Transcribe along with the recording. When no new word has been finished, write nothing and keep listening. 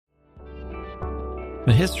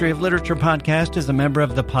The History of Literature podcast is a member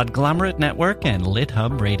of the Podglomerate Network and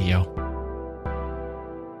LitHub Radio.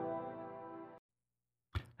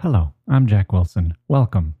 Hello, I'm Jack Wilson.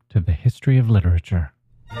 Welcome to the History of Literature.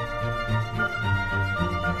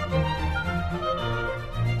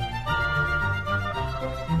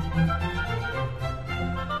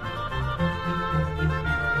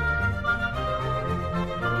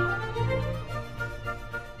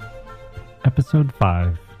 Episode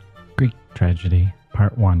 5, Greek Tragedy,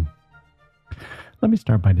 Part 1. Let me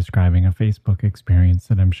start by describing a Facebook experience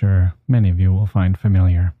that I'm sure many of you will find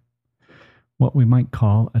familiar. What we might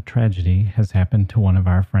call a tragedy has happened to one of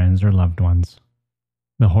our friends or loved ones.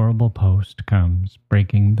 The horrible post comes,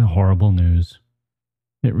 breaking the horrible news.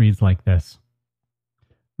 It reads like this: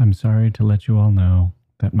 I'm sorry to let you all know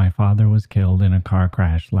that my father was killed in a car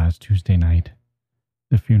crash last Tuesday night.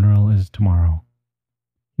 The funeral is tomorrow.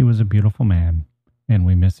 He was a beautiful man, and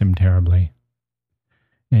we miss him terribly.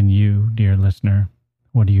 And you, dear listener,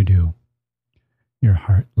 what do? Your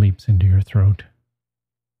heart leaps into your throat.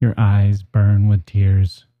 Your eyes burn with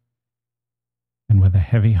tears. And with a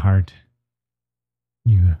heavy heart,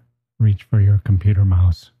 you reach for your computer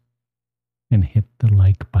mouse and hit the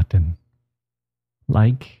like button.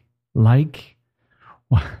 Like?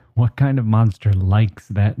 What kind of monster likes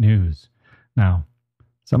that news? Now,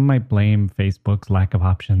 some might blame Facebook's lack of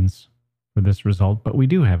options for this result, but we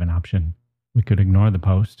do have an option. We could ignore the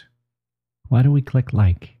post. Why do we click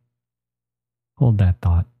like? Hold that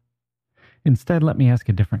thought. Instead, let me ask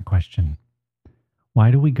a different question.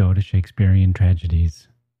 Why do we go to Shakespearean tragedies?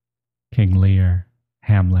 King Lear,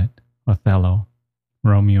 Hamlet, Othello,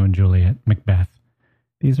 Romeo and Juliet, Macbeth.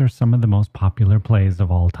 These are some of the most popular plays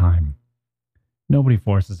of all time. Nobody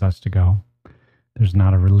forces us to go. There's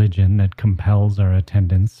not a religion that compels our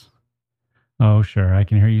attendance. Oh, sure, I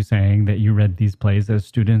can hear you saying that you read these plays as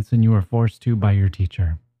students and you were forced to by your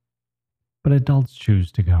teacher. But adults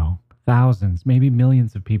choose to go. Thousands, maybe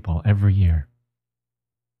millions of people every year.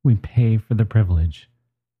 We pay for the privilege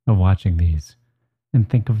of watching these. And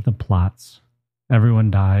think of the plots.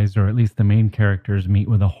 Everyone dies, or at least the main characters meet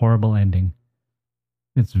with a horrible ending.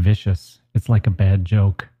 It's vicious. It's like a bad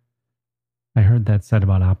joke. I heard that said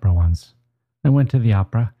about opera once. I went to the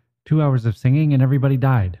opera, 2 hours of singing, and everybody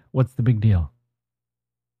died. What's the big deal?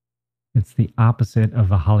 It's the opposite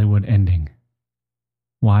of a Hollywood ending.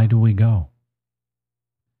 Why do we go?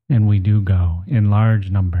 And we do go, in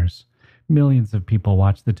large numbers. Millions of people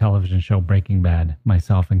watch the television show Breaking Bad,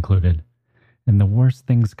 myself included. And the worse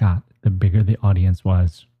things got, the bigger the audience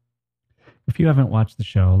was. If you haven't watched the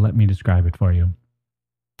show, let me describe it for you.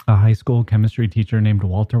 A high school chemistry teacher named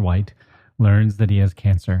Walter White learns that he has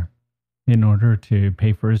cancer. In order to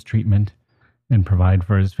pay for his treatment and provide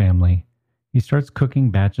for his family, he starts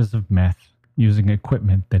cooking batches of meth using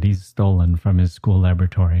equipment that he's stolen from his school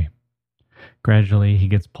laboratory. Gradually, he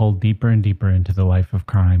gets pulled deeper and deeper into the life of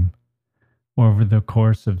crime. Over the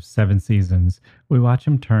course of 7 seasons, we watch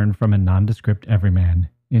him turn from a nondescript everyman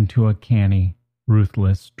into a canny,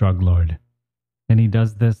 ruthless drug lord. And he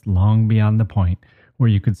does this long beyond the point where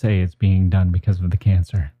you could say it's being done because of the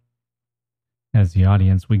cancer. As the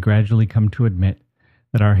audience, we gradually come to admit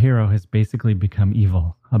that our hero has basically become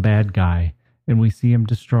evil, a bad guy, and we see him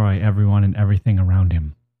destroy everyone and everything around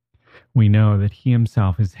him. We know that he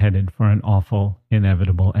himself is headed for an awful,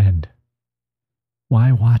 inevitable end.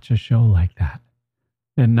 Why watch a show like that?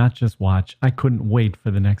 And not just watch, I couldn't wait for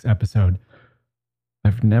the next episode.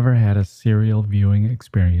 I've never had a serial viewing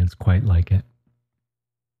experience quite like it.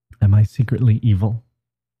 Am I secretly evil?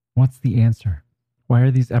 What's the answer? Why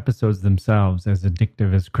are these episodes themselves as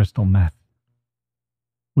addictive as crystal meth?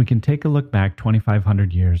 We can take a look back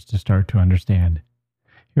 2,500 years to start to understand.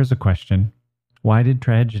 Here's a question. Why did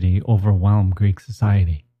tragedy overwhelm Greek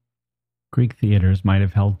society? Greek theaters might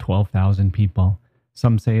have held 12,000 people.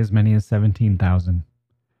 Some say as many as 17,000.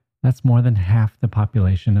 That's more than half the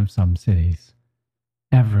population of some cities.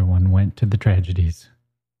 Everyone went to the tragedies.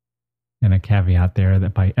 And a caveat there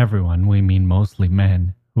that by everyone we mean mostly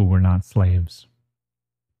men who were not slaves.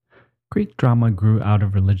 Greek drama grew out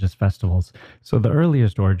of religious festivals, so the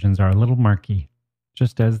earliest origins are a little murky,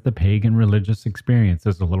 just as the pagan religious experience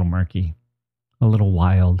is a little murky, a little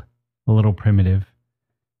wild, a little primitive.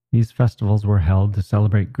 These festivals were held to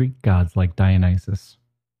celebrate Greek gods like Dionysus,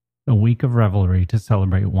 a week of revelry to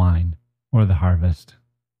celebrate wine or the harvest.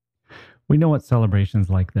 We know what celebrations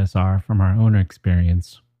like this are from our own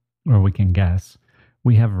experience, or we can guess.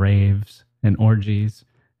 We have raves and orgies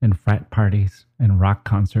and frat parties and rock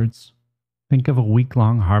concerts. Think of a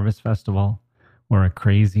week-long harvest festival, or a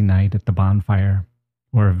crazy night at the bonfire,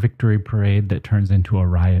 or a victory parade that turns into a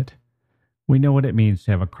riot. We know what it means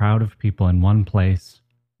to have a crowd of people in one place,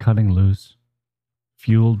 cutting loose,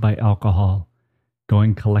 fueled by alcohol,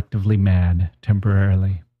 going collectively mad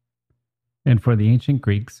temporarily. And for the ancient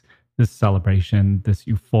Greeks, this celebration, this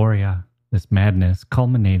euphoria, this madness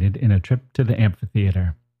culminated in a trip to the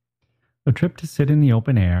amphitheater. A trip to sit in the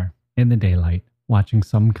open air, in the daylight, watching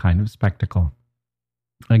some kind of spectacle.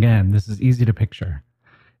 Again, this is easy to picture.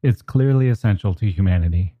 It's clearly essential to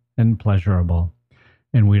humanity and pleasurable,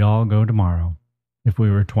 and we'd all go tomorrow if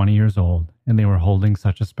we were 20 years old and they were holding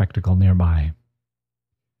such a spectacle nearby.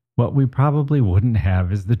 What we probably wouldn't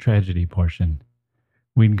have is the tragedy portion.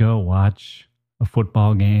 We'd go watch a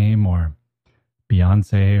football game or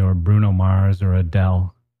Beyonce or Bruno Mars or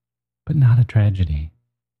Adele, but not a tragedy.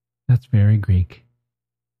 That's very Greek.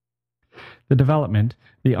 The development,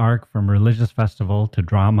 the arc from religious festival to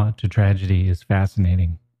drama to tragedy is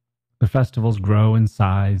fascinating. The festivals grow in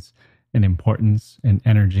size and importance and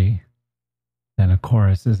energy. Then a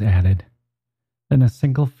chorus is added. Then a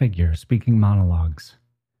single figure speaking monologues.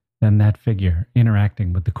 Then that figure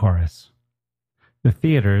interacting with the chorus. The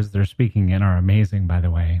theaters they're speaking in are amazing, by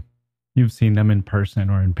the way. You've seen them in person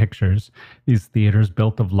or in pictures. These theaters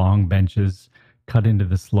built of long benches cut into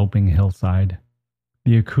the sloping hillside.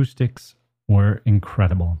 The acoustics were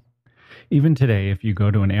incredible. Even today, if you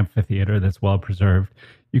go to an amphitheater that's well preserved,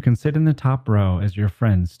 you can sit in the top row as your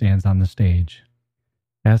friend stands on the stage.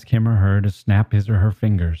 Ask him or her to snap his or her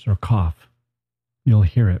fingers or cough. You'll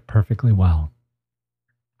hear it perfectly well.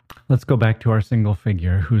 Let's go back to our single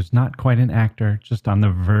figure, who's not quite an actor, just on the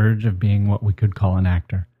verge of being what we could call an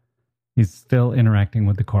actor. He's still interacting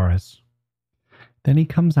with the chorus. Then he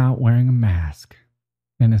comes out wearing a mask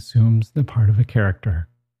and assumes the part of a character.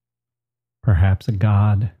 Perhaps a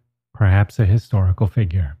god, perhaps a historical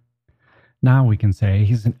figure. Now we can say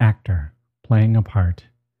he's an actor playing a part.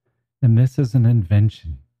 And this is an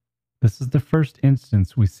invention. This is the first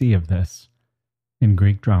instance we see of this in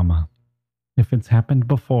Greek drama. If it's happened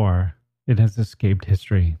before, it has escaped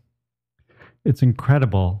history. It's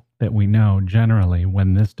incredible that we know generally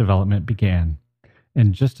when this development began,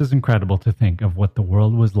 and just as incredible to think of what the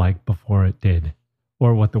world was like before it did,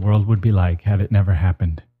 or what the world would be like had it never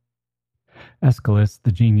happened. Aeschylus,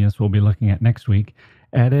 the genius we'll be looking at next week,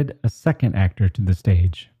 added a second actor to the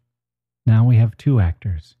stage. Now we have two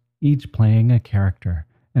actors, each playing a character,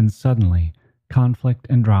 and suddenly conflict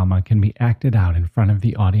and drama can be acted out in front of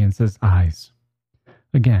the audience's eyes.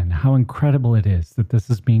 Again, how incredible it is that this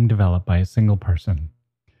is being developed by a single person,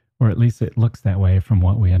 or at least it looks that way from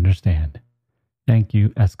what we understand. Thank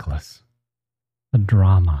you, Aeschylus. A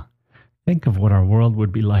drama. Think of what our world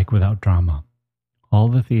would be like without drama. All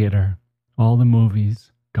the theater, all the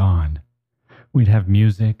movies, gone. We'd have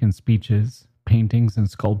music and speeches, paintings and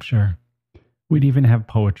sculpture. We'd even have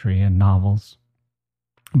poetry and novels.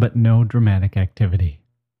 But no dramatic activity.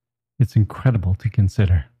 It's incredible to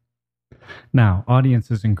consider. Now,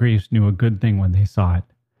 audiences in Greece knew a good thing when they saw it.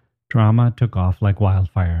 Drama took off like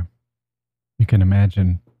wildfire. You can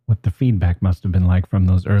imagine what the feedback must have been like from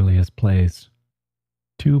those earliest plays.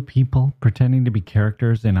 Two people pretending to be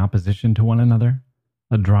characters in opposition to one another?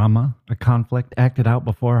 A drama, a conflict acted out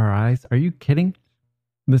before our eyes? Are you kidding?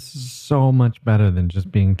 This is so much better than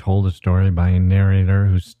just being told a story by a narrator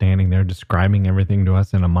who's standing there describing everything to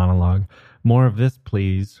us in a monologue. More of this,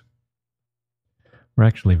 please. We're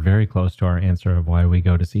actually very close to our answer of why we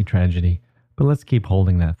go to see tragedy, but let's keep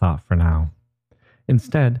holding that thought for now.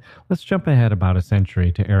 Instead, let's jump ahead about a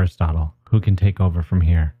century to Aristotle, who can take over from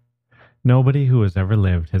here. Nobody who has ever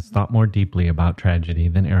lived has thought more deeply about tragedy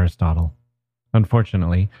than Aristotle.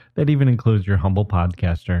 Unfortunately, that even includes your humble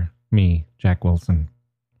podcaster, me, Jack Wilson.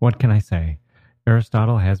 What can I say?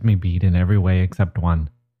 Aristotle has me beat in every way except one.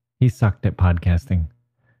 He sucked at podcasting.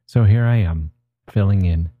 So here I am, filling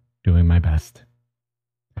in, doing my best.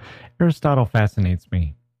 Aristotle fascinates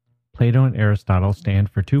me. Plato and Aristotle stand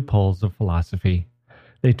for two poles of philosophy.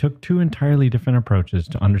 They took two entirely different approaches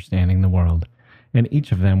to understanding the world, and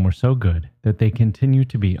each of them were so good that they continue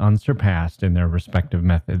to be unsurpassed in their respective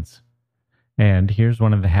methods. And here's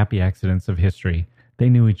one of the happy accidents of history. They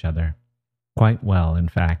knew each other. Quite well, in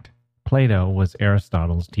fact. Plato was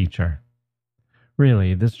Aristotle's teacher.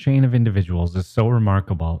 Really, this chain of individuals is so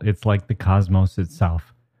remarkable, it's like the cosmos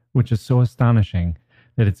itself, which is so astonishing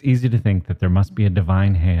that it's easy to think that there must be a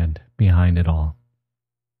divine hand behind it all.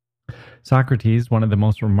 Socrates, one of the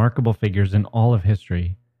most remarkable figures in all of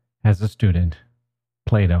history, has a student,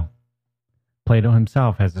 Plato. Plato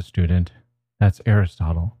himself has a student, that's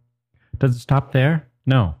Aristotle. Does it stop there?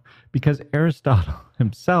 No, because Aristotle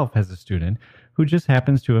himself has a student who just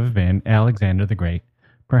happens to have been Alexander the Great,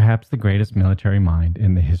 perhaps the greatest military mind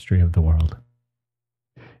in the history of the world.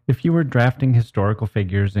 If you were drafting historical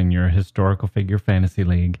figures in your historical figure fantasy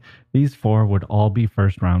league, these four would all be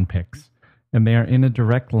first round picks, and they are in a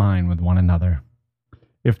direct line with one another.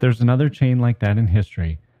 If there's another chain like that in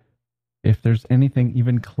history, if there's anything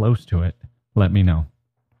even close to it, let me know.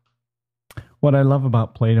 What I love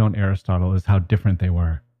about Plato and Aristotle is how different they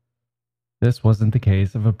were. This wasn't the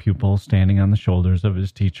case of a pupil standing on the shoulders of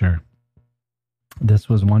his teacher. This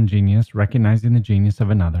was one genius recognizing the genius of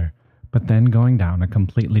another, but then going down a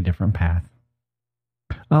completely different path.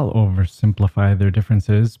 I'll oversimplify their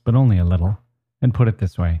differences, but only a little, and put it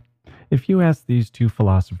this way. If you ask these two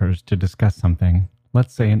philosophers to discuss something,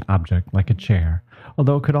 let's say an object like a chair,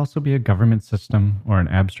 although it could also be a government system or an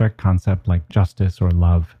abstract concept like justice or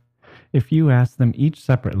love, if you ask them each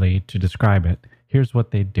separately to describe it, here's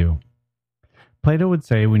what they'd do. Plato would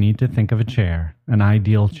say we need to think of a chair, an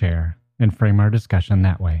ideal chair, and frame our discussion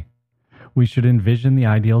that way. We should envision the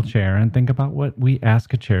ideal chair and think about what we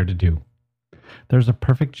ask a chair to do. There's a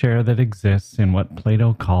perfect chair that exists in what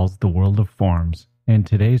Plato calls the world of forms, and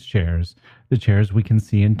today's chairs, the chairs we can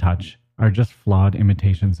see and touch, are just flawed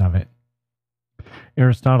imitations of it.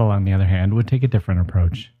 Aristotle, on the other hand, would take a different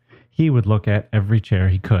approach. He would look at every chair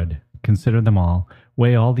he could, consider them all,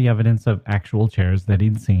 weigh all the evidence of actual chairs that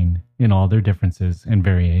he'd seen in all their differences and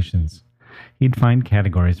variations. He'd find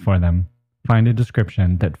categories for them, find a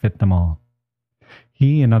description that fit them all.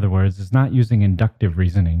 He, in other words, is not using inductive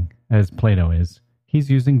reasoning, as Plato is. He's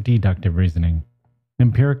using deductive reasoning,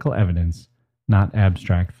 empirical evidence, not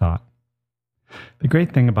abstract thought. The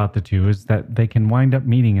great thing about the two is that they can wind up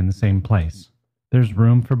meeting in the same place. There's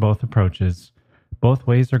room for both approaches. Both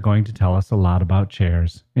ways are going to tell us a lot about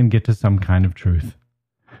chairs and get to some kind of truth.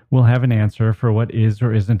 We'll have an answer for what is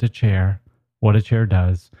or isn't a chair, what a chair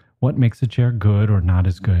does, what makes a chair good or not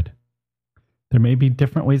as good. There may be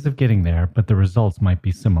different ways of getting there, but the results might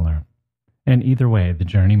be similar. And either way, the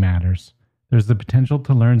journey matters. There's the potential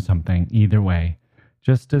to learn something either way,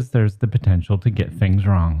 just as there's the potential to get things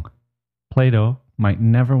wrong. Plato might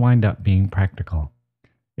never wind up being practical.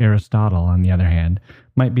 Aristotle, on the other hand,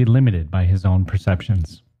 might be limited by his own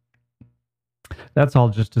perceptions. That's all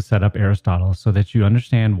just to set up Aristotle so that you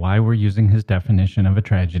understand why we're using his definition of a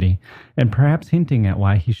tragedy and perhaps hinting at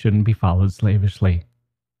why he shouldn't be followed slavishly.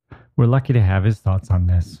 We're lucky to have his thoughts on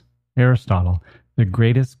this. Aristotle, the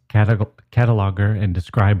greatest cataloger and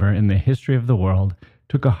describer in the history of the world,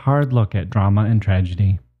 took a hard look at drama and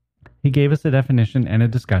tragedy. He gave us a definition and a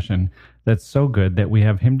discussion that's so good that we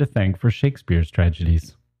have him to thank for Shakespeare's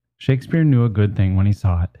tragedies. Shakespeare knew a good thing when he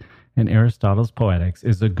saw it, and Aristotle's poetics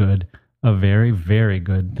is a very, very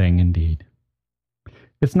good thing indeed.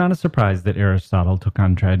 It's not a surprise that Aristotle took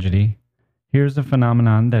on tragedy. Here's a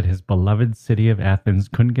phenomenon that his beloved city of Athens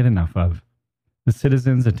couldn't get enough of. The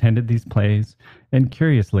citizens attended these plays, and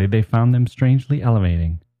curiously, they found them strangely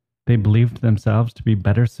elevating. They believed themselves to be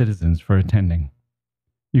better citizens for attending.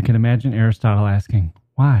 You can imagine Aristotle asking,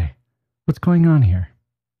 "Why? What's going on here?"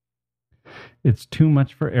 It's too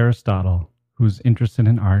much for Aristotle, who's interested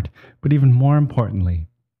in art, but even more importantly,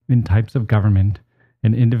 in types of government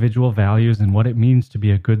and individual values and what it means to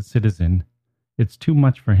be a good citizen. It's too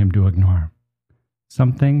much for him to ignore.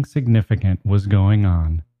 Something significant was going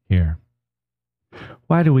on here.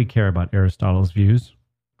 Why do we care about Aristotle's views?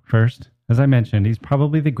 First, as I mentioned, he's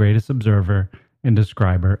probably the greatest observer and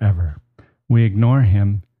describer ever. We ignore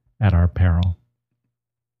him at our peril.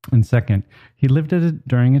 And second, he lived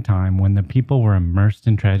during a time when the people were immersed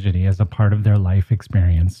in tragedy as a part of their life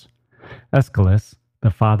experience. Aeschylus, the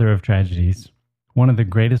father of tragedies, one of the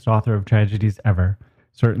greatest author of tragedies ever,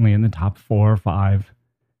 certainly in the top 4 or 5,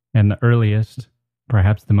 and the earliest,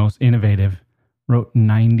 perhaps the most innovative, wrote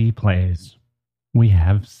 90 plays. We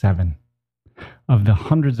have 7. Of the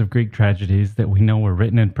hundreds of Greek tragedies that we know were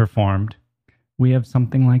written and performed, we have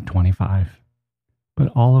something like 25.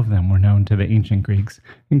 But all of them were known to the ancient Greeks,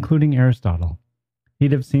 including Aristotle.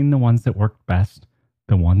 He'd have seen the ones that worked best,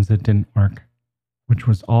 the ones that didn't work, which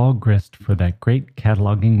was all grist for that great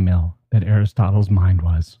cataloging mill that Aristotle's mind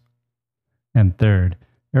was. And third,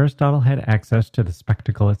 Aristotle had access to the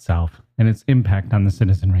spectacle itself and its impact on the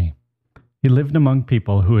citizenry. He lived among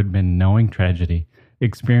people who had been knowing tragedy,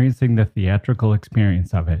 experiencing the theatrical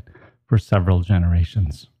experience of it for several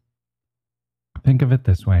generations. Think of it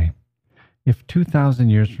this way. If 2,000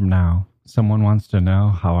 years from now, someone wants to know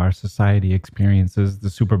how our society experiences the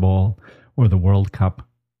Super Bowl or the World Cup,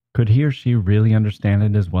 could he or she really understand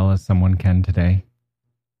it as well as someone can today?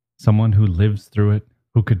 Someone who lives through it,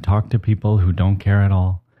 who could talk to people who don't care at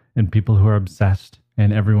all, and people who are obsessed,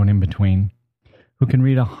 and everyone in between, who can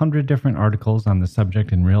read 100 different articles on the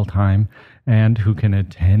subject in real time, and who can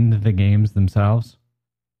attend the games themselves?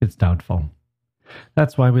 It's doubtful.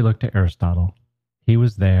 That's why we look to Aristotle. He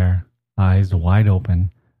was there, eyes wide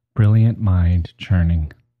open, brilliant mind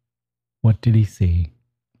churning. What did he see?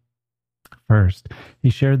 First, he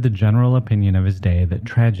shared the general opinion of his day that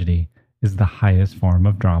tragedy is the highest form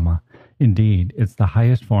of drama. Indeed, it's the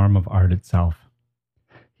highest form of art itself.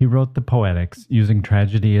 He wrote the Poetics using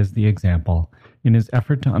tragedy as the example in his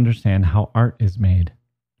effort to understand how art is made,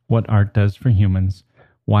 what art does for humans,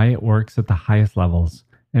 why it works at the highest levels,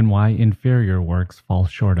 and why inferior works fall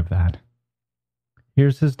short of that.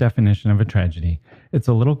 Here's his definition of a tragedy. It's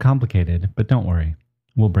a little complicated, but don't worry,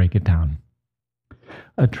 we'll break it down.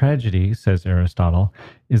 A tragedy, says Aristotle,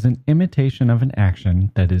 is an imitation of an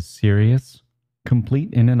action that is serious,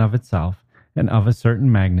 complete in and of itself, and of a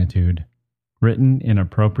certain magnitude, written in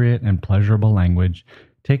appropriate and pleasurable language,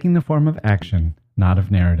 taking the form of action, not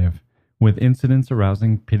of narrative, with incidents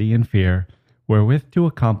arousing pity and fear, wherewith to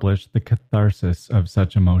accomplish the catharsis of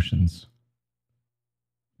such emotions.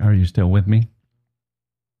 Are you still with me?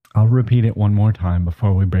 I'll repeat it one more time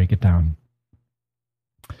before we break it down.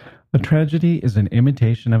 A tragedy is an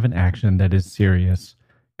imitation of an action that is serious,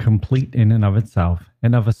 complete in and of itself,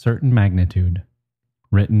 and of a certain magnitude,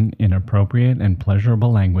 written in appropriate and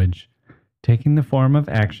pleasurable language, taking the form of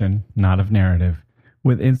action, not of narrative,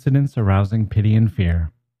 with incidents arousing pity and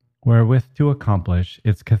fear, wherewith to accomplish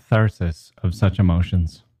its catharsis of such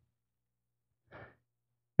emotions.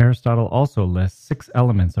 Aristotle also lists 6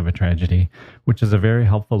 elements of a tragedy, which is a very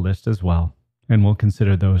helpful list as well, and we'll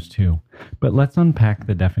consider those too. But let's unpack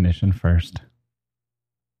the definition first.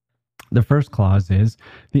 The first clause is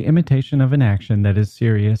the imitation of an action that is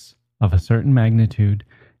serious, of a certain magnitude,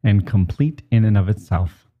 and complete in and of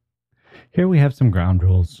itself. Here we have some ground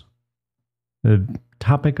rules. The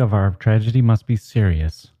topic of our tragedy must be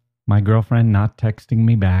serious. My girlfriend not texting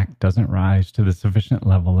me back doesn't rise to the sufficient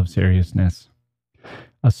level of seriousness.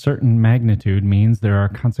 A certain magnitude means there are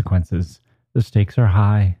consequences. The stakes are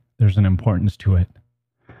high. There's an importance to it.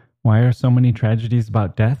 Why are so many tragedies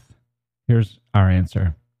about death? Here's our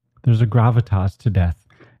answer. There's a gravitas to death,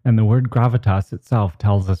 and the word gravitas itself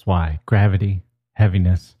tells us why. Gravity,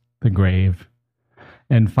 heaviness, the grave.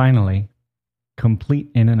 And finally,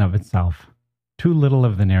 complete in and of itself. Too little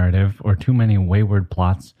of the narrative or too many wayward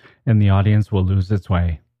plots, and the audience will lose its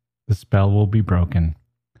way. The spell will be broken.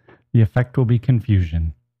 The effect will be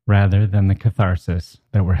confusion, rather than the catharsis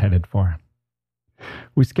that we're headed for.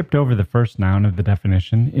 We skipped over the first noun of the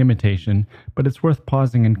definition, imitation, but it's worth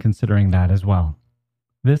pausing and considering that as well.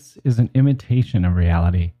 This is an imitation of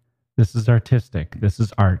reality. This is artistic. This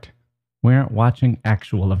is art. We aren't watching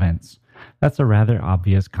actual events. That's a rather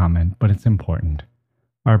obvious comment, but it's important.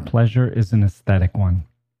 Our pleasure is an aesthetic one.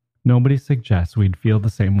 Nobody suggests we'd feel the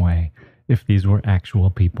same way if these were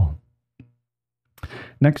actual people.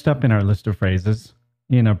 Next up in our list of phrases,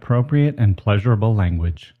 in appropriate and pleasurable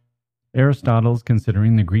language. Aristotle's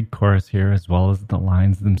considering the Greek chorus here as well as the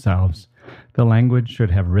lines themselves. The language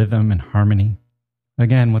should have rhythm and harmony.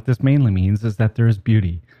 Again, what this mainly means is that there is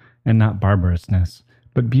beauty and not barbarousness,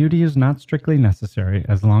 but beauty is not strictly necessary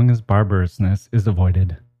as long as barbarousness is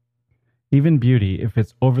avoided. Even beauty, if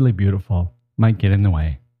it's overly beautiful, might get in the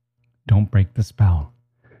way. Don't break the spell.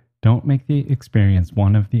 Don't make the experience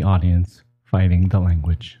one of the audience fighting the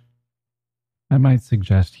language. I might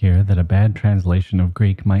suggest here that a bad translation of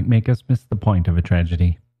Greek might make us miss the point of a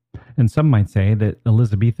tragedy. And some might say that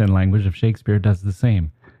Elizabethan language of Shakespeare does the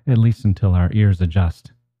same, at least until our ears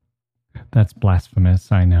adjust. That's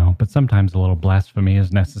blasphemous, I know, but sometimes a little blasphemy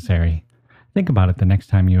is necessary. Think about it the next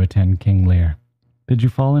time you attend King Lear. Did you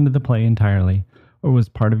fall into the play entirely, or was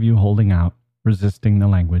part of you holding out, resisting the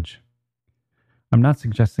language? I'm not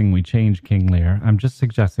suggesting we change King Lear. I'm just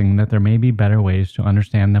suggesting that there may be better ways to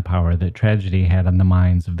understand the power that tragedy had on the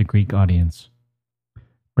minds of the Greek audience.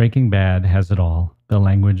 Breaking Bad has it all. The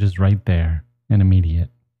language is right there and immediate.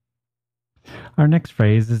 Our next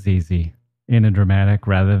phrase is easy, in a dramatic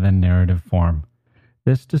rather than narrative form.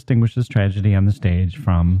 This distinguishes tragedy on the stage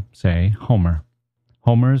from, say, Homer.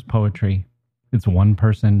 Homer is poetry. It's one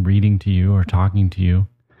person reading to you or talking to you.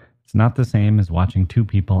 It's not the same as watching 2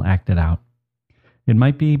 people act it out. It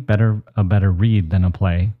might be a better read than a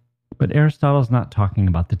play, but Aristotle's not talking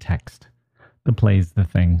about the text. The play's the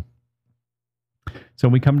thing. So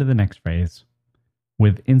we come to the next phrase,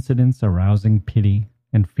 with incidents arousing pity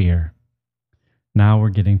and fear. Now we're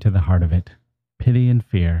getting to the heart of it. Pity and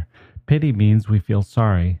fear. Pity means we feel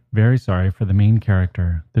sorry, very sorry for the main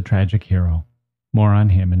character, the tragic hero. More on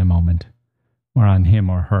him in a moment. Or on him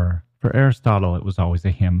or her. For Aristotle, it was always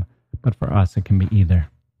a him, but for us it can be either.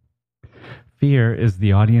 Fear is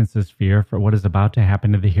the audience's fear for what is about to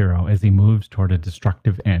happen to the hero as he moves toward a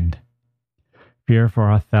destructive end. Fear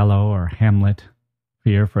for Othello or Hamlet,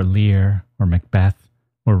 fear for Lear or Macbeth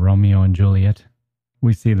or Romeo and Juliet.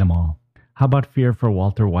 We see them all. How about fear for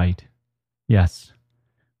Walter White? Yes.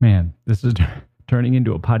 Man, this is turning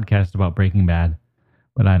into a podcast about Breaking Bad,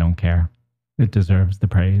 but I don't care. It deserves the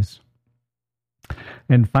praise.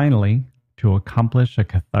 And finally, to accomplish a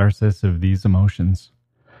catharsis of these emotions.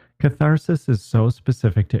 Catharsis is so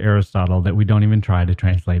specific to Aristotle that we don't even try to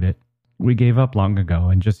translate it. We gave up long ago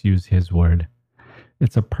and just use his word.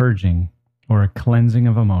 It's a purging or a cleansing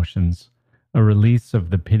of emotions, a release of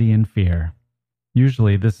the pity and fear.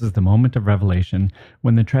 Usually this is the moment of revelation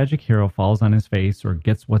when the tragic hero falls on his face or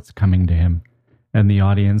gets what's coming to him, and the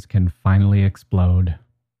audience can finally explode.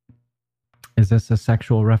 Is this a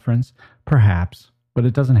sexual reference? Perhaps, but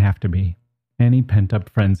it doesn't have to be. Any pent-up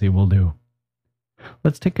frenzy will do.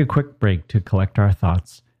 Let's take a quick break to collect our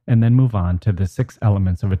thoughts and then move on to the 6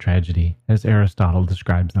 elements of a tragedy as Aristotle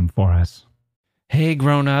describes them for us. Hey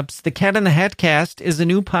grown-ups, the Cat in the Hat Cast is a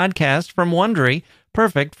new podcast from Wondery,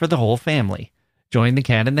 perfect for the whole family. Join the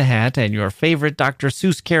Cat in the Hat and your favorite Dr.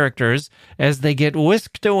 Seuss characters as they get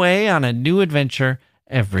whisked away on a new adventure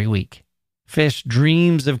every week. Fish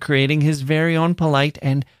dreams of creating his very own polite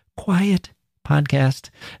and quiet podcast.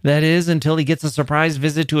 That is, until he gets a surprise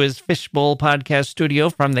visit to his Fishbowl podcast studio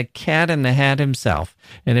from the Cat in the Hat himself,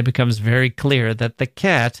 and it becomes very clear that the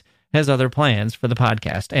cat has other plans for the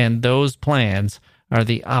podcast, and those plans are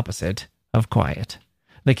the opposite of quiet.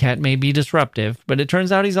 The cat may be disruptive, but it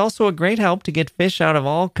turns out he's also a great help to get Fish out of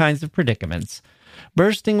all kinds of predicaments.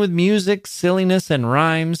 Bursting with music, silliness, and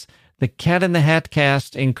rhymes, the Cat in the Hat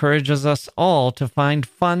Cast encourages us all to find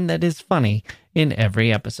fun that is funny in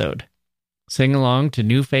every episode. Sing along to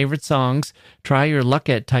new favorite songs, try your luck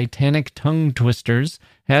at Titanic tongue twisters,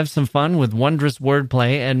 have some fun with wondrous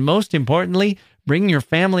wordplay, and most importantly, bring your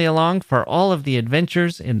family along for all of the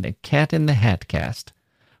adventures in the Cat in the Hat Cast.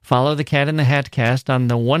 Follow the Cat in the Hat Cast on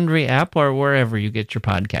the Wondery app or wherever you get your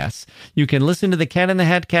podcasts. You can listen to the Cat in the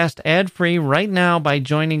Hat Cast ad-free right now by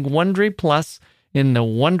joining Wondery Plus in the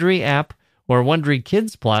Wondery app or Wondery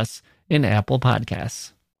Kids Plus in Apple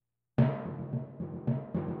Podcasts.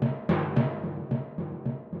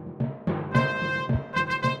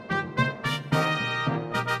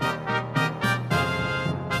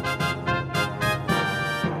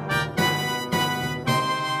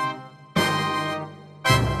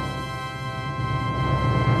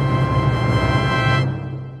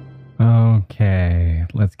 Okay,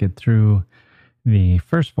 let's get through the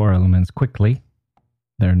first 4 elements quickly.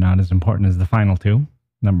 They're not as important as the final 2.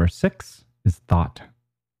 Number 6 is thought.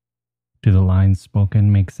 Do the lines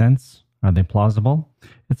spoken make sense? Are they plausible?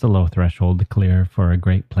 It's a low threshold to clear for a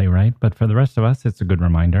great playwright, but for the rest of us, it's a good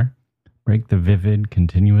reminder. Break the vivid,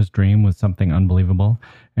 continuous dream with something unbelievable,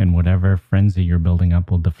 and whatever frenzy you're building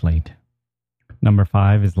up will deflate. Number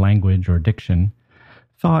 5 is language or diction.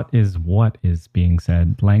 Thought is what is being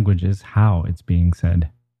said. Language is how it's being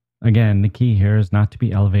said. Again, the key here is not to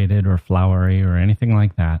be elevated or flowery or anything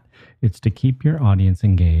like that. It's to keep your audience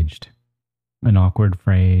engaged. An awkward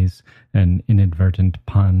phrase, an inadvertent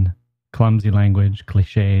pun, clumsy language,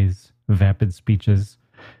 cliches, vapid speeches.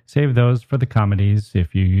 Save those for the comedies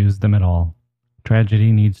if you use them at all.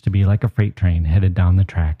 Tragedy needs to be like a freight train headed down the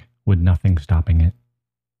track with nothing stopping it.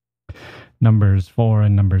 Numbers 4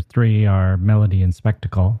 and number 3 are melody and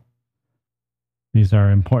spectacle. These are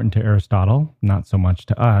important to Aristotle, not so much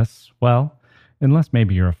to us. Well, unless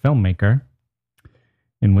maybe you're a filmmaker,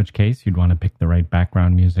 in which case you'd want to pick the right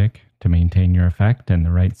background music to maintain your effect and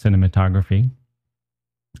the right cinematography.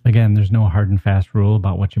 Again, there's no hard and fast rule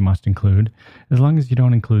about what you must include, as long as you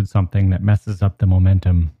don't include something that messes up the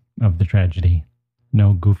momentum of the tragedy.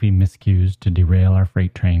 No goofy miscues to derail our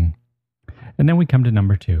freight train. And then we come to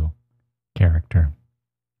number 2. Character.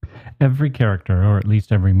 Every character, or at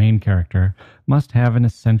least every main character, must have an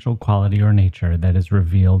essential quality or nature that is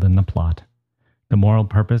revealed in the plot. The moral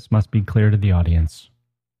purpose must be clear to the audience.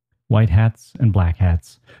 White hats and black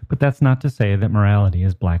hats, but that's not to say that morality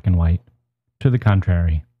is black and white. To the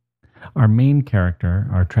contrary. Our main character,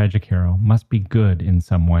 our tragic hero, must be good in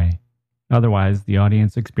some way. Otherwise, the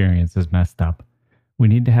audience experience is messed up. We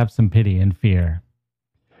need to have some pity and fear.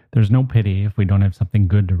 There's no pity if we don't have something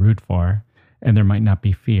good to root for, and there might not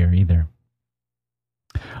be fear either.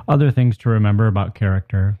 Other things to remember about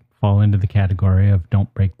character fall into the category of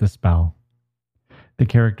don't break the spell. The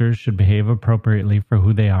characters should behave appropriately for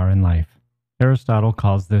who they are in life. Aristotle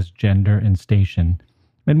calls this gender and station,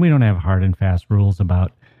 and we don't have hard and fast rules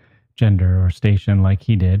about gender or station like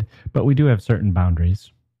he did, but we do have certain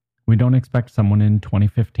boundaries. We don't expect someone in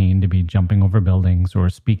 2015 to be jumping over buildings or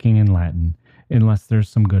speaking in Latin, unless there's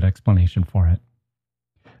some good explanation for it.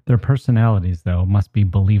 Their personalities, though, must be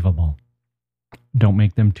believable. Don't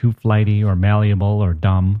make them too flighty or malleable or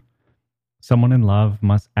dumb. Someone in love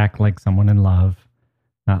must act like someone in love,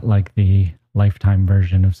 not like the Lifetime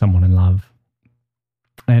version of someone in love.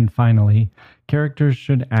 And finally, characters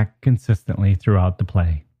should act consistently throughout the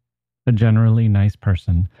play. A generally nice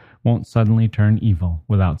person won't suddenly turn evil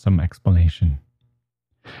without some explanation.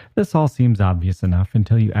 This all seems obvious enough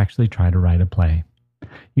until you actually try to write a play.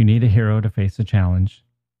 You need a hero to face a challenge.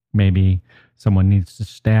 Maybe someone needs to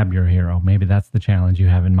stab your hero. Maybe that's the challenge you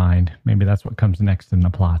have in mind. Maybe that's what comes next in the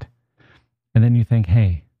plot. And then you think,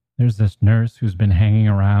 hey, there's this nurse who's been hanging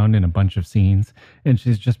around in a bunch of scenes, and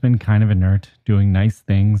she's just been kind of inert, doing nice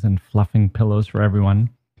things and fluffing pillows for everyone.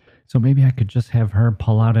 So maybe I could just have her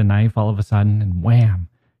pull out a knife all of a sudden, and wham,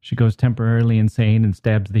 she goes temporarily insane and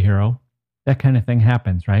stabs the hero. That kind of thing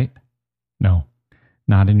happens, right? No,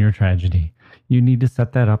 not in your tragedy. You need to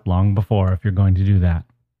set that up long before if you're going to do that.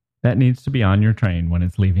 That needs to be on your train when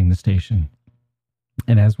it's leaving the station.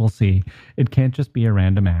 And as we'll see, it can't just be a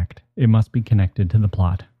random act. It must be connected to the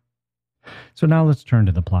plot. So now let's turn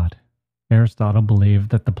to the plot. Aristotle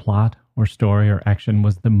believed that the plot or story or action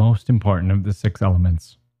was the most important of the 6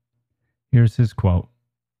 elements. Here's his quote.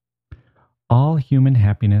 All human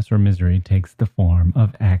happiness or misery takes the form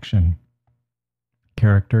of action.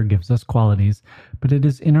 Character gives us qualities, but it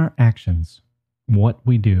is in our actions, what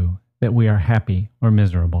we do, that we are happy or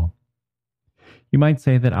miserable. You might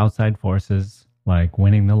say that outside forces, like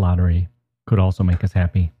winning the lottery, could also make us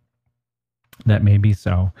happy. That may be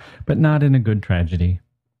so, but not in a good tragedy.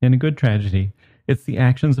 In a good tragedy, it's the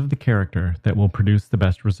actions of the character that will produce the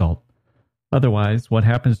best result. Otherwise, what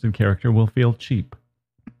happens to the character will feel cheap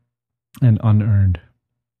and unearned.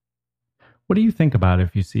 What do you think about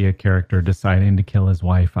if you see a character deciding to kill his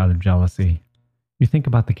wife out of jealousy? You think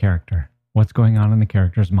about the character. What's going on in the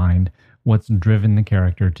character's mind? What's driven the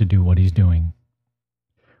character to do what he's doing?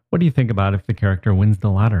 What do you think about if the character wins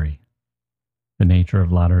the lottery? The nature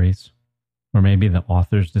of lotteries? Or maybe the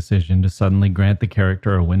author's decision to suddenly grant the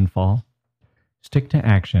character a windfall? Stick to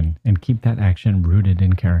action and keep that action rooted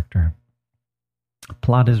in character.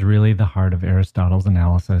 Plot is really the heart of Aristotle's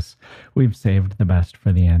analysis. We've saved the best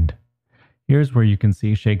for the end. Here's where you can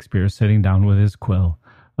see Shakespeare sitting down with his quill,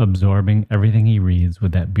 absorbing everything he reads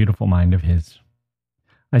with that beautiful mind of his.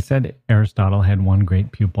 I said Aristotle had one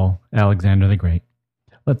great pupil, Alexander the Great.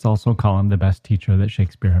 Let's also call him the best teacher that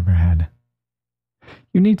Shakespeare ever had.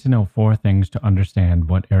 You need to know 4 things to understand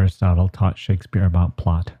what Aristotle taught Shakespeare about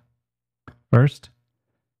plot. First,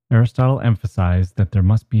 Aristotle emphasized that there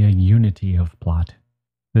must be a unity of plot.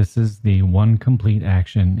 This is the one complete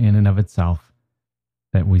action in and of itself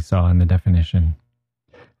that we saw in the definition.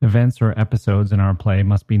 Events or episodes in our play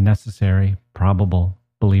must be necessary, probable,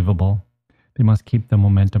 believable. They must keep the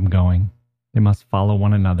momentum going. They must follow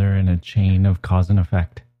one another in a chain of cause and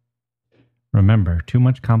effect. Remember, too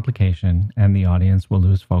much complication and the audience will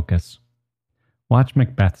lose focus. Watch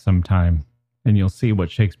Macbeth sometime, and you'll see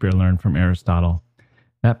what Shakespeare learned from Aristotle.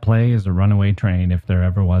 That play is a runaway train if there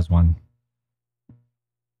ever was one.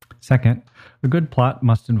 Second, a good plot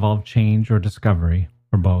must involve change or discovery,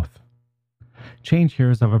 or both. Change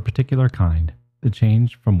here is of a particular kind, the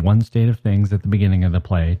change from one state of things at the beginning of the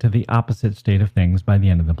play to the opposite state of things by the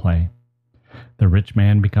end of the play. The rich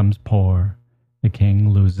man becomes poor, the king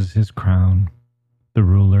loses his crown, the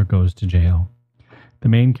ruler goes to jail. The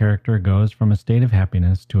main character goes from a state of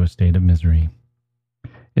happiness to a state of misery.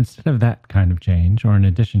 Instead of that kind of change, or in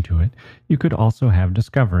addition to it, you could also have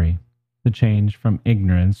discovery, the change from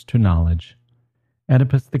ignorance to knowledge.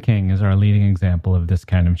 Oedipus the king is our leading example of this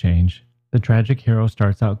kind of change. The tragic hero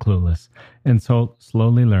starts out clueless, and so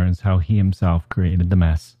slowly learns how he himself created the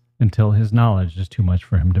mess, until his knowledge is too much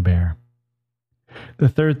for him to bear. The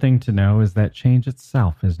third thing to know is that change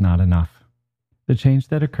itself is not enough. The change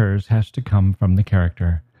that occurs has to come from the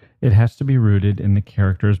character. It has to be rooted in the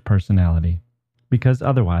character's personality, because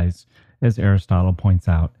otherwise, as Aristotle points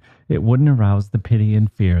out, it wouldn't arouse the pity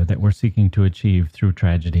and fear that we're seeking to achieve through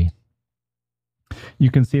tragedy.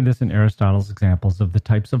 You can see this in Aristotle's examples of the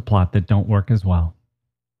types of plot that don't work as well.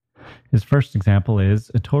 His first example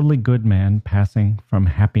is a totally good man passing from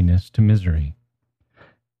happiness to misery.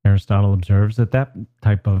 Aristotle observes that that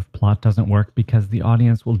type of plot doesn't work because the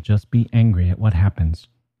audience will just be angry at what happens.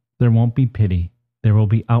 There won't be pity. There will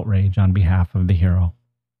be outrage on behalf of the hero.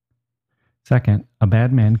 Second, a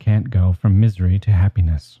bad man can't go from misery to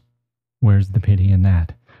happiness. Where's the pity in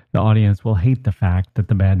that? The audience will hate the fact that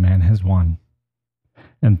the bad man has won.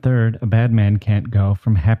 And third, a bad man can't go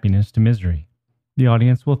from happiness to misery. The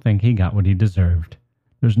audience will think he got what he deserved.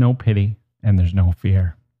 There's no pity and there's no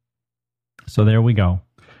fear. So there we go.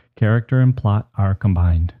 Character and plot are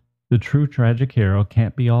combined. The true tragic hero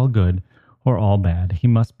can't be all good or all bad. He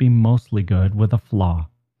must be mostly good with a flaw,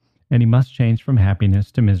 and he must change from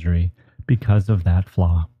happiness to misery because of that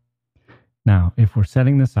flaw. Now, if we're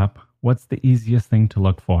setting this up, what's the easiest thing to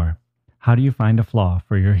look for? How do you find a flaw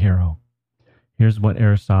for your hero? Here's what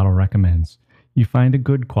Aristotle recommends. You find a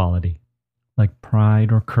good quality, like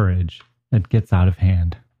pride or courage, that gets out of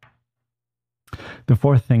hand. The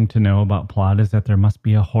fourth thing to know about plot is that there must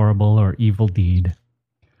be a horrible or evil deed.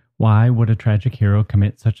 Why would a tragic hero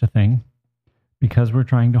commit such a thing? Because we're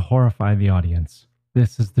trying to horrify the audience.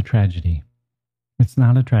 This is the tragedy. It's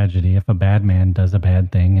not a tragedy if a bad man does a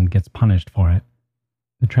bad thing and gets punished for it.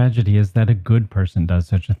 The tragedy is that a good person does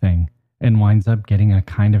such a thing and winds up getting a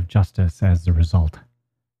kind of justice as the result.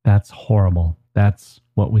 That's horrible. That's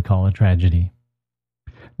what we call a tragedy.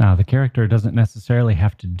 Now, the character doesn't necessarily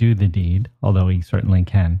have to do the deed, although he certainly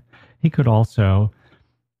can. He could also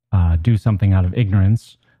do something out of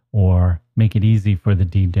ignorance or make it easy for the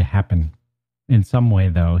deed to happen. In some way,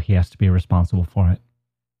 though, he has to be responsible for it.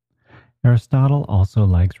 Aristotle also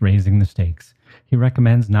likes raising the stakes. He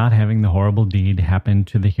recommends not having the horrible deed happen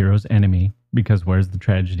to the hero's enemy, because where's the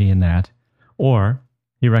tragedy in that? Or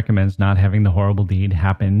he recommends not having the horrible deed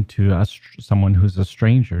happen to someone who's a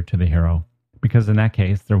stranger to the hero, because in that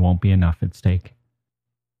case, there won't be enough at stake.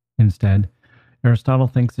 Instead, Aristotle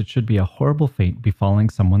thinks it should be a horrible fate befalling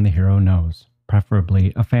someone the hero knows,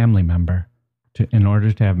 preferably a family member, in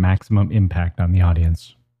order to have maximum impact on the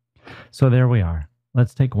audience. So there we are.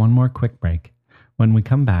 Let's take one more quick break. When we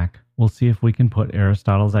come back, we'll see if we can put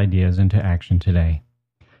Aristotle's ideas into action today.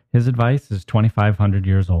 His advice is 2,500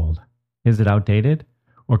 years old. Is it outdated?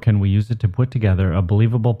 Or can we use it to put together a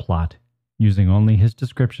believable plot, using only his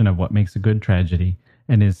description of what makes a good tragedy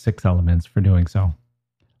and his 6 elements for doing so?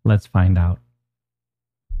 Let's find out.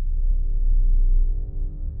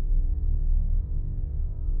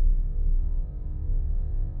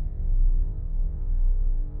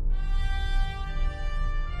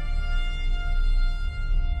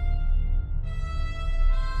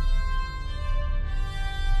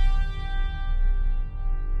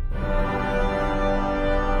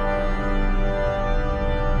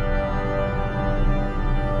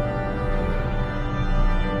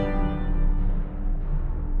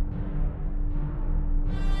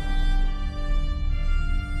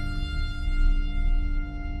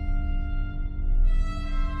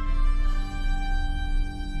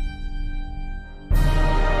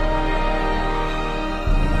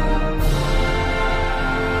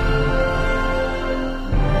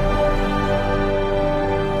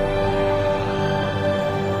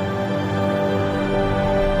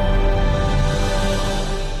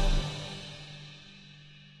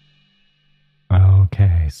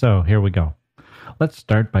 So here we go. Let's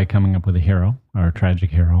start by coming up with a hero, or a tragic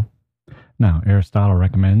hero. Now, Aristotle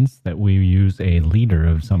recommends that we use a leader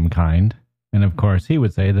of some kind. And of course, he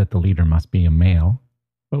would say that the leader must be a male.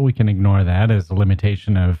 But we can ignore that as a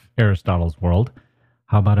limitation of Aristotle's world.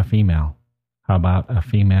 How about a female? How about a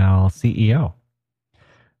female CEO?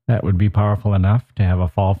 That would be powerful enough to have a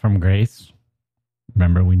fall from grace.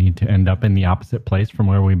 Remember, we need to end up in the opposite place from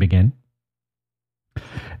where we begin.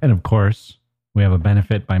 And of course, we have a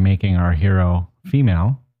benefit by making our hero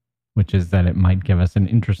female, which is that it might give us an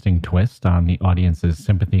interesting twist on the audience's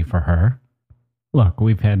sympathy for her. Look,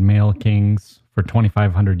 we've had male kings for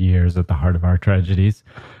 2,500 years at the heart of our tragedies.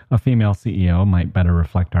 A female CEO might better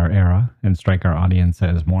reflect our era and strike our audience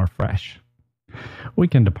as more fresh. We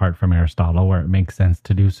can depart from Aristotle where it makes sense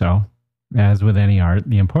to do so. As with any art,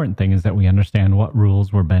 the important thing is that we understand what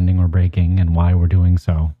rules we're bending or breaking and why we're doing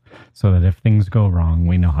so that if things go wrong,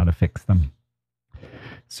 we know how to fix them.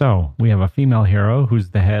 So, we have a female hero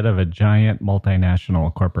who's the head of a giant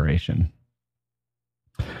multinational corporation.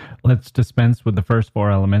 Let's dispense with the first 4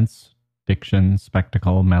 elements: diction,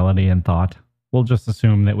 spectacle, melody, and thought. We'll just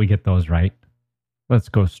assume that we get those right. Let's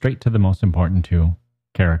go straight to the most important 2,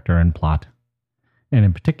 character and plot. And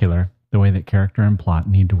in particular, the way that character and plot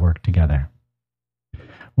need to work together.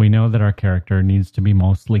 We know that our character needs to be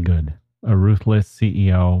mostly good. A ruthless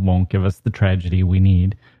CEO won't give us the tragedy we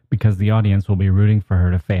need, because the audience will be rooting for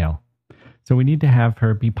her to fail. So we need to have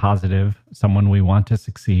her be positive, someone we want to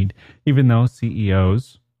succeed, even though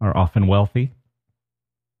CEOs are often wealthy,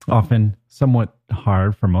 often somewhat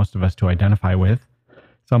hard for most of us to identify with.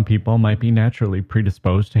 Some people might be naturally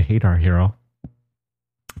predisposed to hate our hero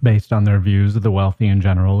based on their views of the wealthy in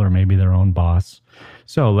general, or maybe their own boss.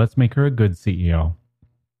 So let's make her a good CEO.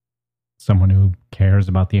 Someone who cares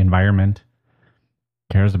about the environment,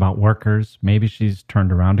 cares about workers. Maybe she's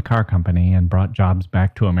turned around a car company and brought jobs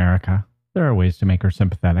back to America. There are ways to make her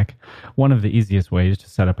sympathetic. One of the easiest ways to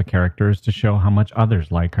set up a character is to show how much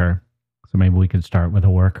others like her. So maybe we could start with a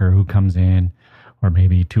worker who comes in, or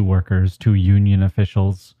maybe two workers, two union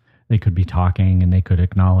officials. They could be talking and they could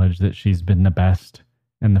acknowledge that she's been the best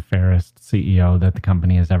and the fairest CEO that the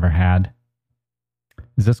company has ever had.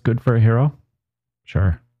 Is this good for a hero?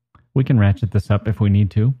 Sure. We can ratchet this up if we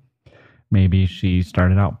need to. Maybe she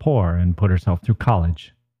started out poor and put herself through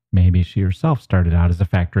college. Maybe she herself started out as a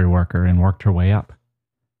factory worker and worked her way up.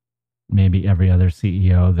 Maybe every other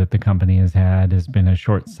CEO that the company has had has been a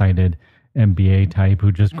short-sighted MBA type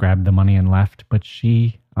who just grabbed the money and left. But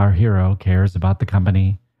she, our hero, cares about the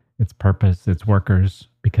company, its purpose, its workers,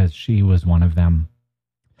 because she was one of them.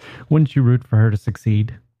 Wouldn't you root for her to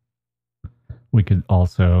succeed? We could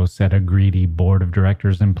also set a greedy board of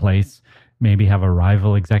directors in place, maybe have a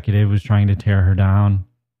rival executive who's trying to tear her down.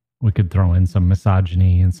 We could throw in some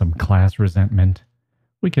misogyny and some class resentment.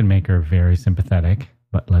 We can make her very sympathetic,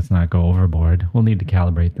 but let's not go overboard. We'll need to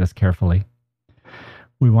calibrate this carefully.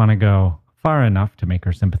 We want to go far enough to make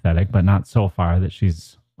her sympathetic, but not so far that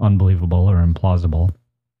she's unbelievable or implausible.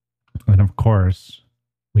 And of course,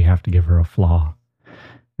 we have to give her a flaw.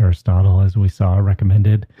 Aristotle, as we saw,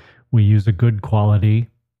 recommended we use a good quality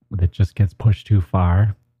that just gets pushed too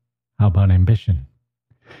far. How about ambition?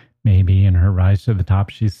 Maybe in her rise to the top,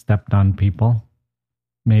 she's stepped on people.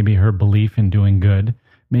 Maybe her belief in doing good.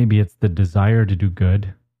 Maybe it's the desire to do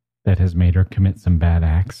good that has made her commit some bad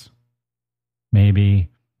acts. Maybe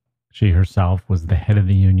she herself was the head of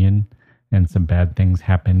the union and some bad things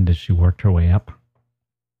happened as she worked her way up.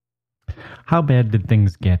 How bad did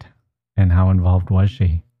things get? And how involved was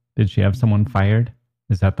she? Did she have someone fired?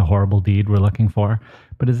 Is that the horrible deed we're looking for?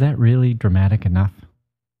 But is that really dramatic enough?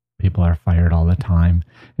 People are fired all the time.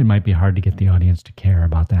 It might be hard to get the audience to care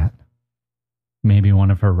about that. Maybe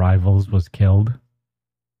one of her rivals was killed.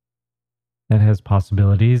 That has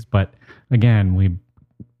possibilities, but again, we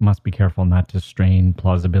must be careful not to strain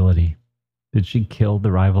plausibility. Did she kill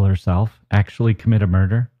the rival herself? Actually commit a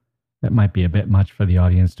murder? That might be a bit much for the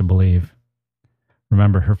audience to believe.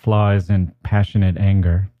 Remember, her flaw isn't passionate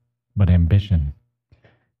anger, but ambition.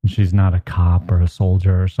 And she's not a cop or a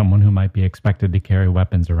soldier or someone who might be expected to carry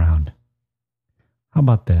weapons around. How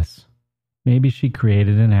about this? Maybe she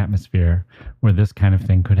created an atmosphere where this kind of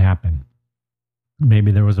thing could happen.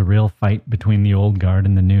 Maybe there was a real fight between the old guard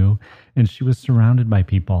and the new, and she was surrounded by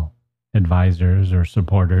people, advisors or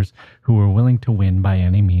supporters, who were willing to win by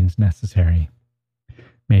any means necessary.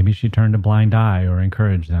 Maybe she turned a blind eye or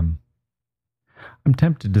encouraged them. I'm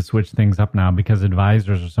tempted to switch things up now because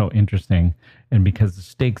advisors are so interesting and because the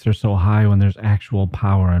stakes are so high when there's actual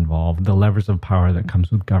power involved, the levers of power that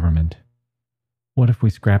comes with government. What if we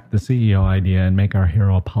scrap the CEO idea and make our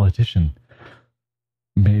hero a politician?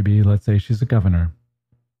 Maybe, let's say she's a governor.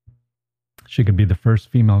 She could be the first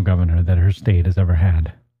female governor that her state has ever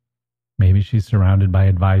had. Maybe she's surrounded by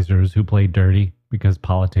advisors who play dirty because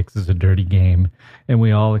politics is a dirty game and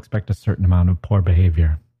we all expect a certain amount of poor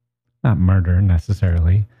behavior. Not murder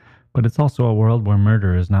necessarily, but it's also a world where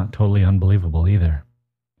murder is not totally unbelievable either.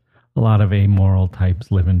 A lot of amoral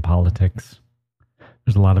types live in politics.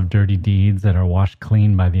 There's a lot of dirty deeds that are washed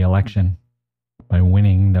clean by the election, by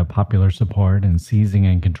winning the popular support and seizing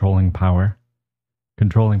and controlling power.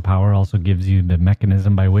 Controlling power also gives you the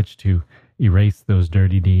mechanism by which to erase those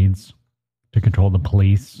dirty deeds, to control the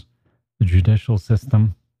police, the judicial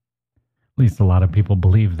system. At least a lot of people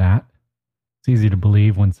believe that. It's easy to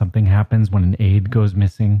believe when something happens, when an aide goes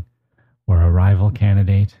missing or a rival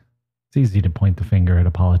candidate. It's easy to point the finger at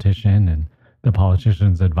a politician and the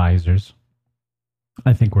politician's advisors.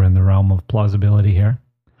 I think we're in the realm of plausibility here.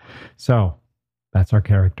 So, that's our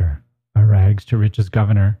character, a rags to riches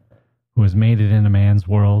governor who has made it in a man's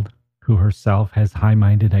world, who herself has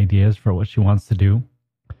high-minded ideas for what she wants to do,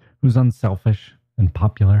 who's unselfish and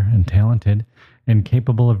popular and talented and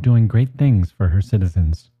capable of doing great things for her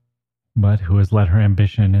citizens, but who has let her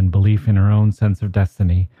ambition and belief in her own sense of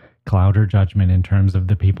destiny cloud her judgment in terms of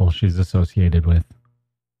the people she's associated with.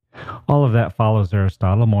 All of that follows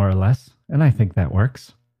Aristotle, more or less, and I think that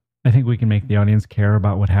works. I think we can make the audience care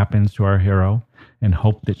about what happens to our hero and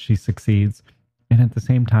hope that she succeeds, and at the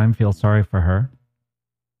same time feel sorry for her.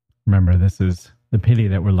 Remember, this is the pity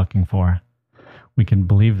that we're looking for. We can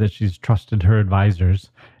believe that she's trusted her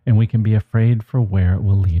advisors, and we can be afraid for where it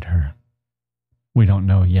will lead her. We don't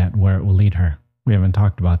know yet where it will lead her. We haven't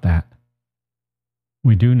talked about that.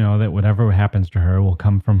 We do know that whatever happens to her will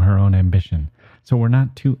come from her own ambition, so we're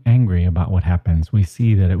not too angry about what happens. We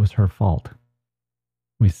see that it was her fault.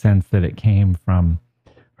 We sense that it came from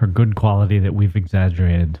her good quality that we've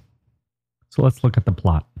exaggerated. So let's look at the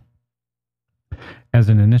plot. As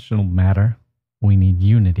an initial matter, we need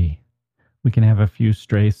unity. We can have a few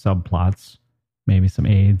stray subplots, maybe some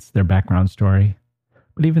aides, their background story,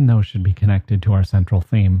 but even those should be connected to our central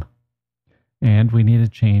theme. And we need a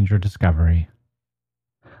change or discovery.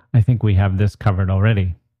 I think we have this covered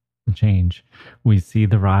already, the change. We see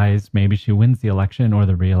the rise, maybe she wins the election or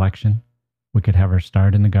the re-election. We could have her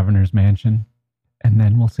start in the governor's mansion, and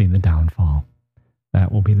then we'll see the downfall.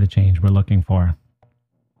 That will be the change we're looking for.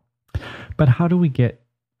 But how do we get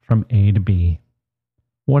from A to B?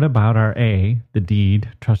 What about our A, the deed,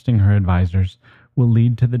 trusting her advisors, will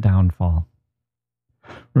lead to the downfall?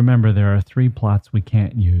 Remember, there are 3 plots we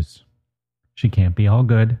can't use. She can't be all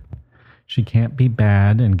good. She can't be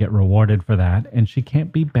bad and get rewarded for that. And she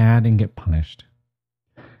can't be bad and get punished.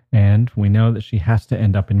 And we know that she has to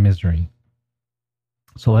end up in misery.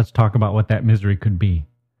 So let's talk about what that misery could be.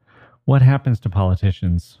 What happens to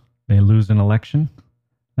politicians? They lose an election?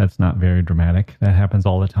 That's not very dramatic. That happens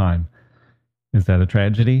all the time. Is that a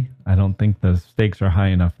tragedy? I don't think the stakes are high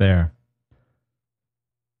enough there.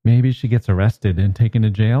 Maybe she gets arrested and taken to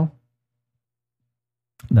jail?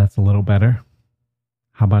 That's a little better.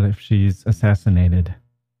 How about if she's assassinated?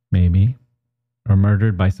 Maybe. Or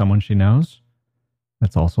murdered by someone she knows?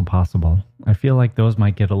 That's also possible. I feel like those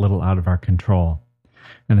might get a little out of our control.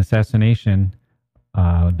 An assassination,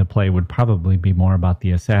 the play would probably be more about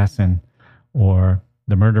the assassin, or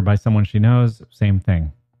the murder by someone she knows, same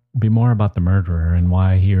thing. It'd be more about the murderer and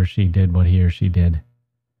why he or she did what he or she did.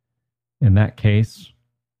 In that case,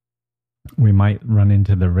 we might run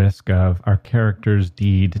into the risk of our character's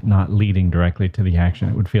deed not leading directly to the action.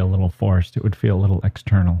 It would feel a little forced. It would feel a little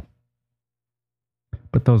external.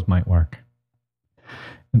 But those might work.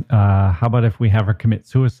 How about if we have her commit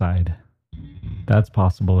suicide? That's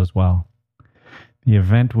possible as well. The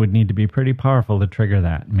event would need to be pretty powerful to trigger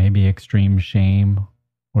that. Maybe extreme shame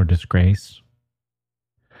or disgrace.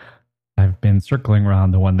 I've been circling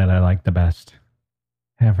around the one that I like the best.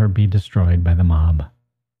 Have her be destroyed by the mob,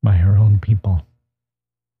 by her own people.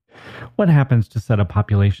 What happens to set a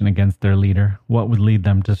population against their leader? What would lead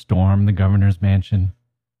them to storm the governor's mansion?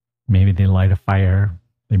 Maybe they light a fire.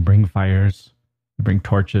 They bring fires. They bring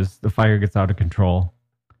torches. The fire gets out of control.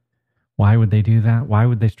 Why would they do that? Why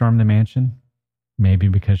would they storm the mansion? Maybe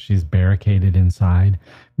because she's barricaded inside.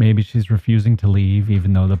 Maybe she's refusing to leave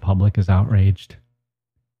even though the public is outraged.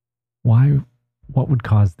 Why? What would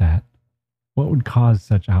cause that? What would cause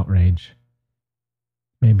such outrage?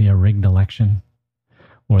 Maybe a rigged election,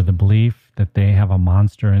 or the belief that they have a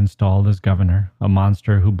monster installed as governor, a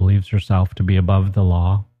monster who believes herself to be above the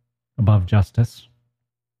law, above justice.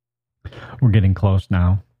 We're getting close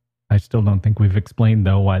now. I still don't think we've explained,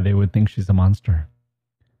 though, why they would think she's a monster.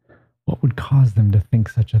 What would cause them to think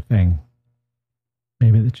such a thing?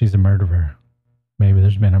 Maybe that she's a murderer. Maybe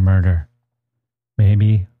there's been a murder.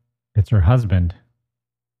 Maybe it's her husband.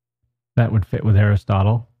 That would fit with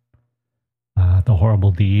Aristotle. The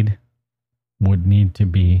horrible deed would need to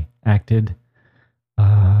be acted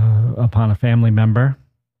upon a family member.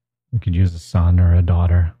 We could use a son or a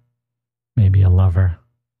daughter, maybe a lover.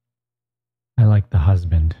 I like the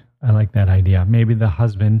husband. I like that idea. Maybe the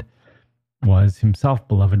husband was himself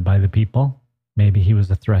beloved by the people. Maybe he was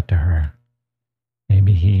a threat to her.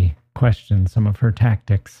 Maybe he questioned some of her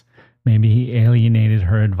tactics. Maybe he alienated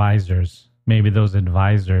her advisors. Maybe those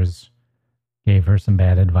advisors gave her some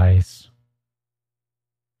bad advice,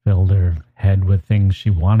 filled her head with things she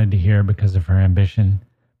wanted to hear because of her ambition,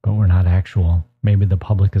 but were not actual. Maybe the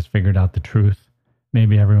public has figured out the truth.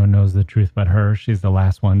 Maybe everyone knows the truth but her. She's the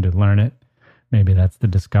last one to learn it. Maybe that's the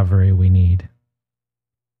discovery we need.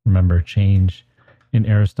 Remember, change in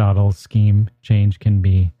Aristotle's scheme, change can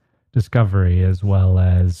be discovery as well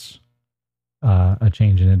as a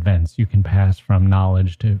change in events. You can pass from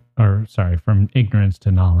from ignorance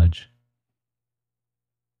to knowledge.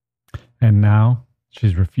 And now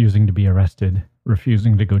she's refusing to be arrested,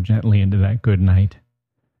 refusing to go gently into that good night.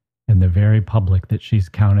 And the very public that she's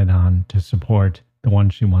counted on to support the one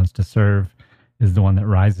she wants to serve is the one that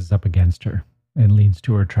rises up against her and leads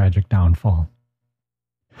to her tragic downfall.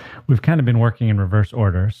 We've kind of been working in reverse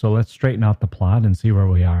order, so let's straighten out the plot and see where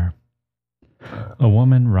we are. A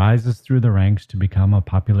woman rises through the ranks to become a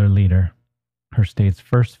popular leader, her state's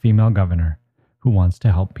first female governor, who wants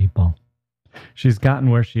to help people. She's gotten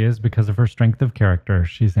where she is because of her strength of character.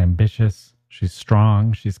 She's ambitious, she's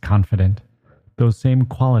strong, she's confident. Those same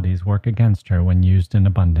qualities work against her when used in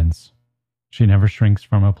abundance. She never shrinks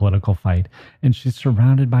from a political fight, and she's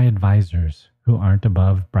surrounded by advisors who aren't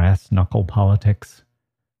above brass-knuckle politics,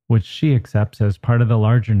 which she accepts as part of the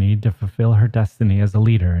larger need to fulfill her destiny as a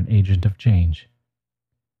leader and agent of change.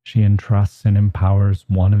 She entrusts and empowers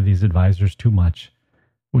one of these advisors too much,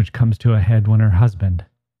 which comes to a head when her husband,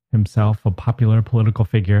 himself a popular political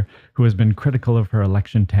figure who has been critical of her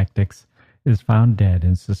election tactics, is found dead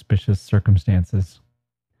in suspicious circumstances.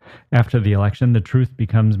 After the election, the truth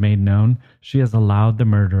becomes made known. She has allowed the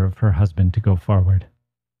murder of her husband to go forward.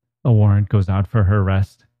 A warrant goes out for her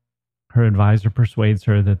arrest. Her advisor persuades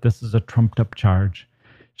her that this is a trumped-up charge.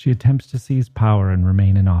 She attempts to seize power and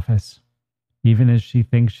remain in office. Even as she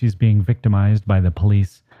thinks she's being victimized by the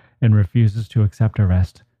police and refuses to accept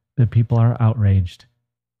arrest, the people are outraged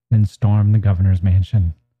and storm the governor's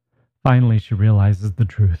mansion. Finally, she realizes the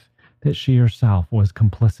truth, that she herself was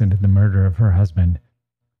complicit in the murder of her husband,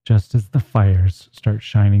 just as the fires start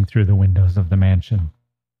shining through the windows of the mansion.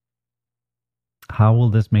 How will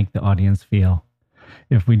this make the audience feel?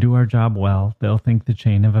 If we do our job well, they'll think the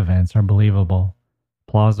chain of events are believable,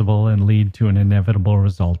 plausible, and lead to an inevitable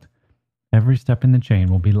result. Every step in the chain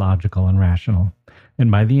will be logical and rational. And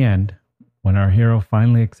by the end, when our hero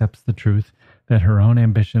finally accepts the truth that her own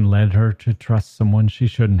ambition led her to trust someone she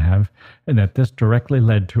shouldn't have, and that this directly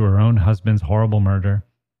led to her own husband's horrible murder,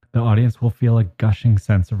 the audience will feel a gushing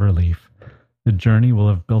sense of relief. The journey will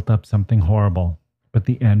have built up something horrible, but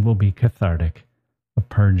the end will be cathartic, a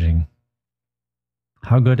purging.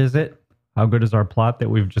 How good is it? How good is our plot that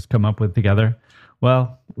we've just come up with together?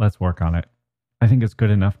 Well, let's work on it. I think it's good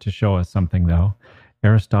enough to show us something, though.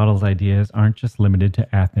 Aristotle's ideas aren't just limited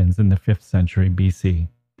to Athens in the 5th century BC.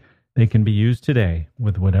 They can be used today,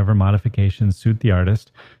 with whatever modifications suit the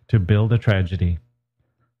artist, to build a tragedy.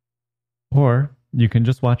 Or you can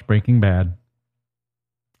just watch Breaking Bad.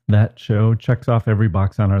 That show checks off every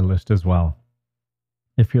box on our list as well.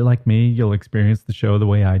 If you're like me, you'll experience the show the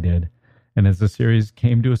way I did. And as the series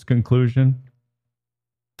came to its conclusion,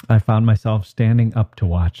 I found myself standing up to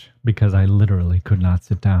watch because I literally could not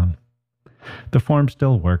sit down. The form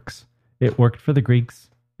still works. It worked for the Greeks.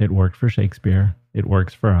 It worked for Shakespeare. It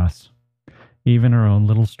works for us. Even our own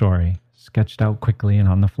little story, sketched out quickly and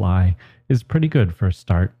on the fly, is pretty good for a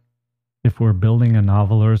start. If we're building a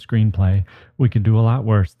novel or a screenplay, we could do a lot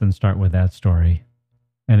worse than start with that story.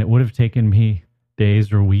 And it would have taken me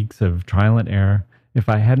days or weeks of trial and error if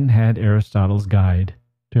I hadn't had Aristotle's guide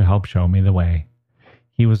to help show me the way.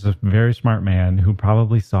 He was a very smart man who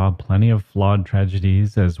probably saw plenty of flawed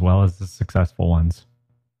tragedies as well as the successful ones.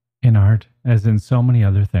 In art, as in so many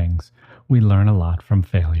other things, we learn a lot from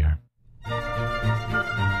failure.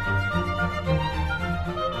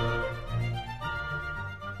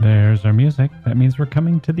 There's our music. That means we're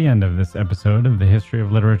coming to the end of this episode of the History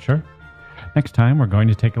of Literature. Next time, we're going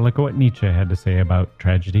to take a look at what Nietzsche had to say about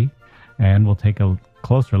tragedy, and we'll take a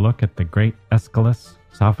closer look at the great Aeschylus,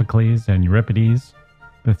 Sophocles, and Euripides,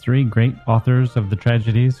 the 3 great authors of the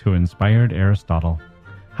tragedies who inspired Aristotle.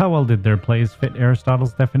 How well did their plays fit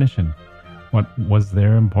Aristotle's definition? What was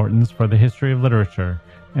their importance for the history of literature?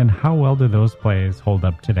 And how well do those plays hold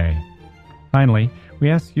up today? Finally,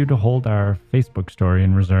 we ask you to hold our Facebook story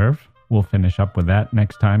in reserve. We'll finish up with that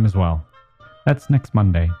next time as well. That's next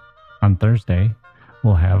Monday. On Thursday,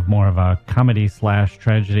 we'll have more of a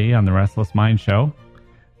comedy/tragedy on the Restless Mind show.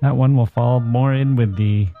 That one will fall more in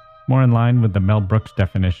line with the Mel Brooks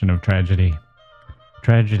definition of tragedy.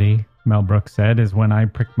 Tragedy, Mel Brooks said, is when I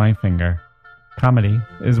prick my finger. Comedy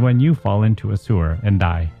is when you fall into a sewer and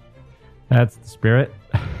die. That's the spirit.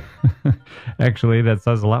 Actually, that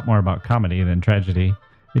says a lot more about comedy than tragedy.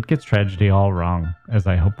 It gets tragedy all wrong, as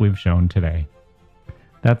I hope we've shown today.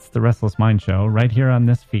 That's the Restless Mind show right here on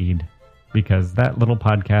this feed, because that little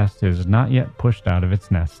podcast is not yet pushed out of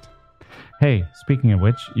its nest. Hey, speaking of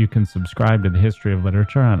which, you can subscribe to the History of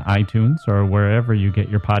Literature on iTunes or wherever you get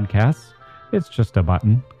your podcasts. It's just a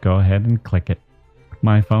button. Go ahead and click it.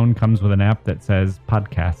 My phone comes with an app that says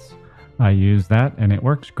Podcasts. I use that and it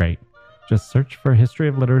works great. Just search for History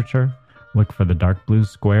of Literature, look for the dark blue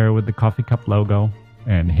square with the coffee cup logo,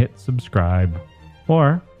 and hit subscribe.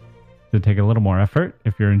 Or, to take a little more effort,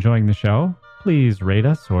 if you're enjoying the show, please rate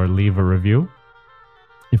us or leave a review.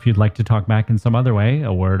 If you'd like to talk back in some other way,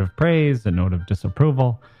 a word of praise, a note of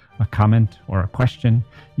disapproval, a comment, or a question,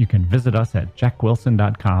 you can visit us at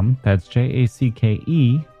jackwilson.com. That's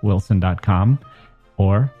JACKE Wilson.com,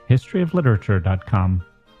 or historyofliterature.com.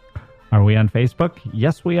 Are we on Facebook?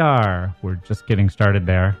 Yes, we are. We're just getting started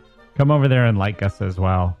there. Come over there and like us as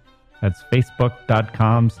well. That's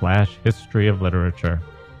facebook.com/historyofliterature.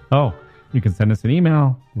 Oh, you can send us an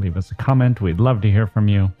email, leave us a comment. We'd love to hear from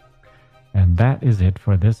you. And that is it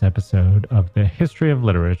for this episode of the History of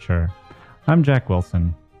Literature. I'm Jack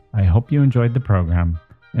Wilson. I hope you enjoyed the program,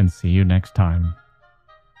 and see you next time.